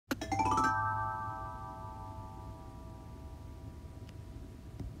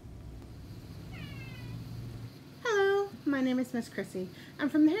my name is Miss Krissy. I'm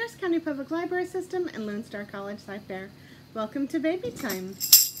from the Harris County Public Library System and Lone Star College Sci Fair. Welcome to Baby Time.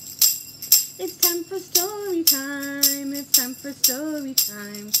 It's time for story time. It's time for story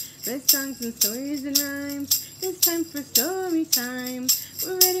time. With songs and stories and rhymes. It's time for story time.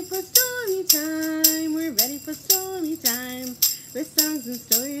 We're ready for story time. We're ready for story time. With songs and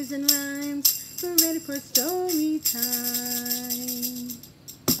stories and rhymes. We're ready for story time.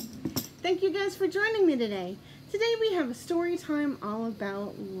 Thank you guys for joining me today. Today we have a story time all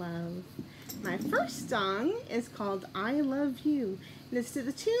about love. My first song is called I Love You. And it's to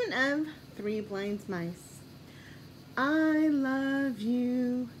the tune of Three Blind Mice. I love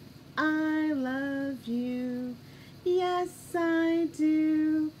you. I love you. Yes, I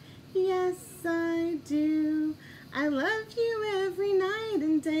do. Yes, I do. I love you every night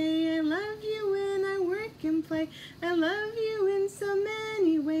and day. I love you when I work and play. I love you in so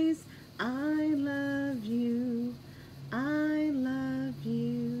many ways. I love you. I love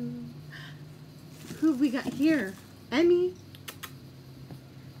you. Who have we got here? Emmy.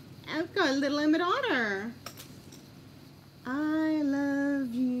 I've got little Emmett Otter. I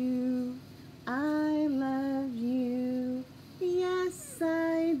love you. I love you. Yes,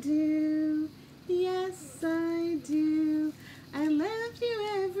 I do. Yes, I do. I love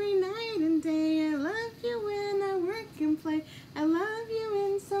you every night and day. I love you when I work and play. I love you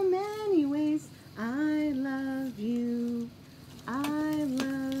in so many ways. I love you. I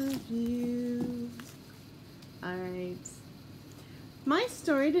love you. All right. My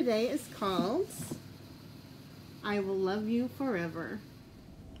story today is called I Will Love You Forever.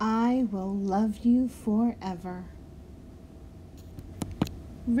 I Will Love You Forever.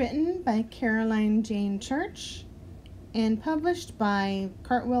 Written by Caroline Jane Church and published by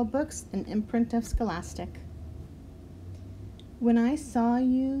Cartwheel Books and imprint of Scholastic. When I saw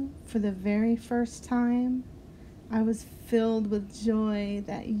you for the very first time, I was filled with joy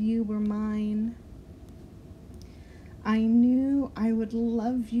that you were mine. I knew I would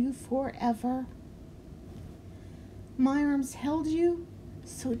love you forever. My arms held you,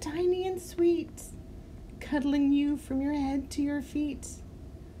 so tiny and sweet, cuddling you from your head to your feet.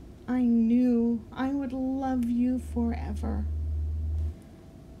 I knew I would love you forever.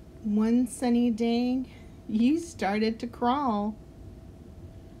 One sunny day, you started to crawl.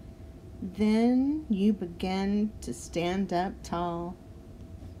 Then you began to stand up tall.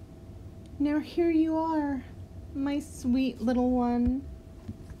 Now here you are, my sweet little one,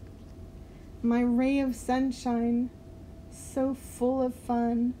 my ray of sunshine, so full of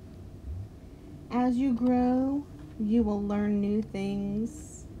fun. As you grow, you will learn new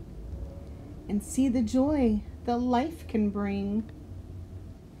things and see the joy that life can bring.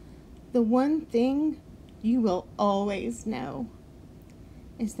 The one thing you will always know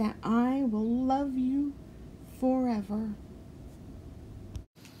is that I will love you forever.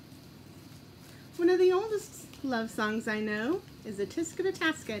 One of the oldest love songs I know is A Tisket a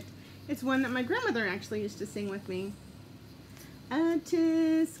Tasket. It's one that my grandmother actually used to sing with me. A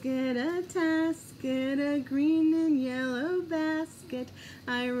tisket, a tasket, a green and yellow basket.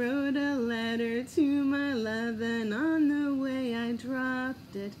 I wrote a letter to my love, and on the way I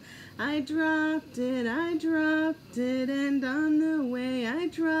dropped it. I dropped it, I dropped it, and on the way I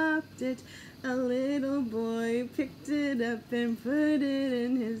dropped it. A little boy picked it up and put it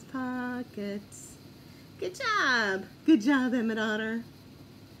in his pocket. Good job! Good job, Emmett Otter.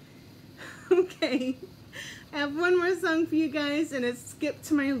 Okay. I have one more song for you guys, and it's Skip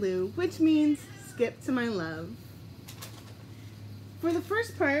to My Lou, which means skip to my love. For the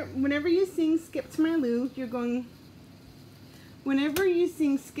first part, whenever you sing Skip to My Lou, you're going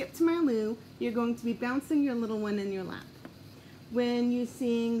to be bouncing your little one in your lap. When you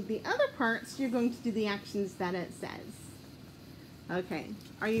sing the other parts, you're going to do the actions that it says. Okay,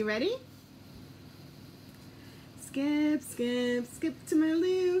 are you ready? Skip, skip, skip to my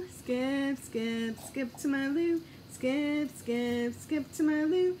Lou. Skip, skip, skip to my Lou. Skip, skip, skip to my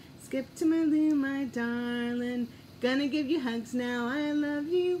Lou. Skip to my Lou, my darling. Gonna give you hugs now, I love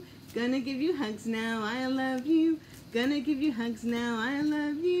you. Gonna give you hugs now, I love you. Gonna give you hugs now, I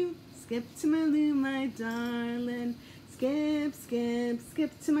love you. Skip to my Lou, my darling. Skip, skip,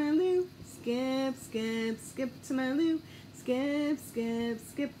 skip to my Lou. Skip, skip, skip to my Lou. Skip, skip,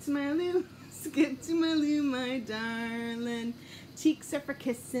 skip to my Lou. Skip to my Lou, my darling. Cheeks are for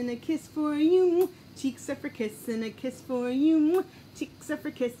kissing, a kiss for you. Cheeks are for kissing, a kiss for you. Cheeks are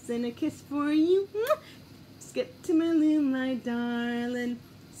for kissing, a kiss for you. Skip to my Lou, my darling.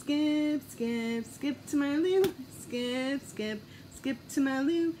 Skip, skip, skip to my Lou. Skip, skip, skip to my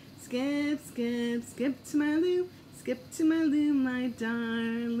Lou. Skip, skip, skip to my Lou. Skip to my Lou, my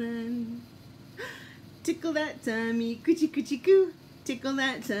darling. Tickle that tummy, coochie coochie coo. Tickle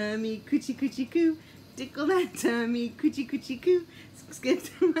that tummy, coochie coochie coo. Tickle that tummy, coochie coochie coo. Skip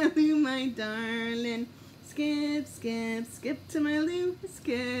to my loo, my darling. Skip, skip, skip to my loo.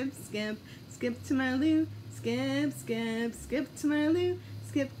 Skip, skip, skip to my loo. Skip, skip, skip to my loo.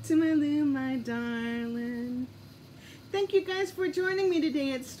 Skip to my loo, my darling. Thank you guys for joining me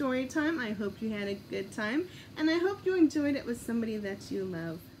today at Story Time. I hope you had a good time, and I hope you enjoyed it with somebody that you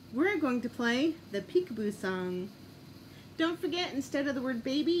love. We're going to play the Peekaboo song. Don't forget, instead of the word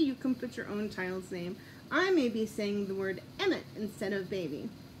baby, you can put your own child's name. I may be saying the word Emmett instead of baby.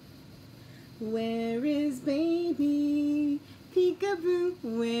 Where is baby? Peekaboo,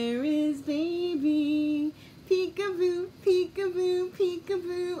 where is baby? Peekaboo, peekaboo,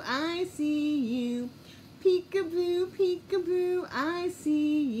 peekaboo, I see you. Peekaboo, peekaboo, I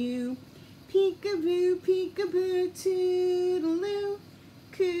see you. Peekaboo, peekaboo, toodaloo,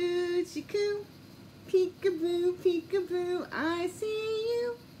 coochie coo. Peekaboo, peekaboo, I see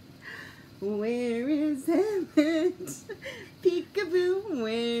you. Where is Emmett? Peekaboo,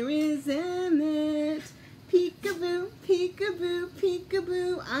 where is Emmett? Peekaboo, peekaboo,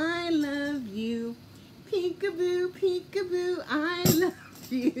 peekaboo, I love you. Peekaboo, peekaboo, I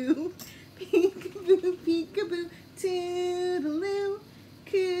love you. Peekaboo, peekaboo, toodaloo,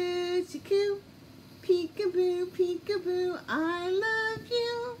 coochie coo. Peekaboo, peekaboo, I love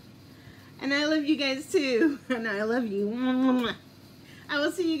you. And I love you guys too. And I love you. I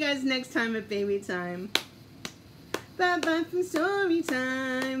will see you guys next time at Baby Time. Bye-bye from Story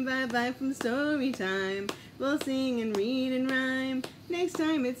Time. Bye-bye from Story Time. We'll sing and read and rhyme. Next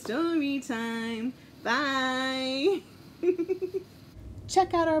time it's Story Time. Bye.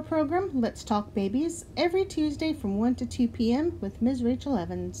 Check out our program, Let's Talk Babies, every Tuesday from 1 to 2 p.m. with Ms. Rachel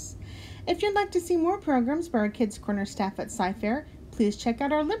Evans. If you'd like to see more programs by our Kids Corner staff at Sci-Fair, please check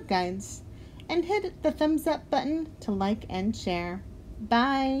out our lib guides. And hit the thumbs up button to like and share.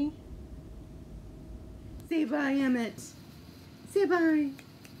 Bye. Say bye, Emmett. Say bye.